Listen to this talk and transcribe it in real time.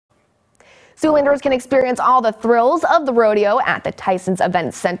Siouxlanders can experience all the thrills of the rodeo at the Tyson's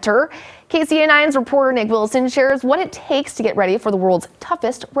Event Center. KCAU-9's reporter Nick Wilson shares what it takes to get ready for the world's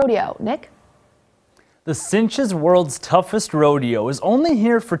toughest rodeo. Nick? The Cinch's world's toughest rodeo is only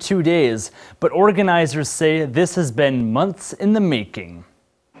here for 2 days, but organizers say this has been months in the making.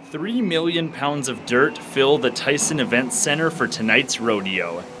 3 million pounds of dirt fill the Tyson Event Center for tonight's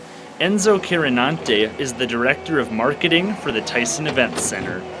rodeo. Enzo Carinante is the director of marketing for the Tyson Event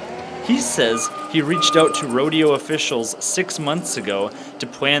Center. He says he reached out to rodeo officials 6 months ago to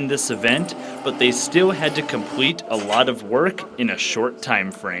plan this event, but they still had to complete a lot of work in a short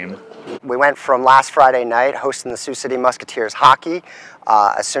time frame. We went from last Friday night hosting the Sioux City Musketeers hockey.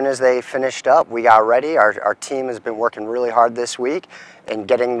 As soon as they finished up, we got ready. Our team has been working really hard this week in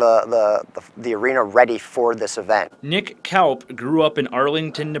getting the arena ready for this event. Nick Kaup grew up in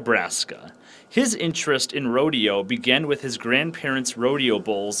Arlington, Nebraska. His interest in rodeo began with his grandparents' rodeo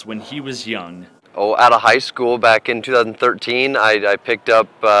bulls when he was young. Out of high school back in 2013, I picked up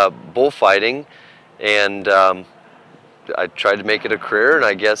bullfighting, and I tried to make it a career, and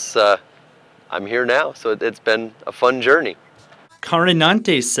I guess I'm here now, so it's been a fun journey.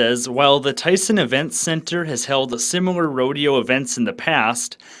 Carinante says while the Tyson Event Center has held similar rodeo events in the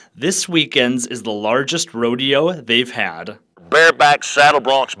past, this weekend's is the largest rodeo they've had. Bareback, saddle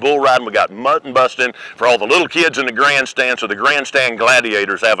broncs, bull riding. We got mutton busting for all the little kids in the grandstand, so the grandstand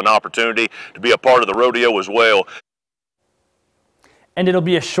gladiators have an opportunity to be a part of the rodeo as well. And it'll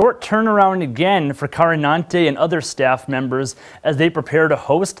be a short turnaround again for Carinante and other staff members as they prepare to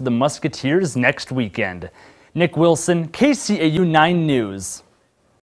host the Musketeers next weekend. Nick Wilson, KCAU 9 News.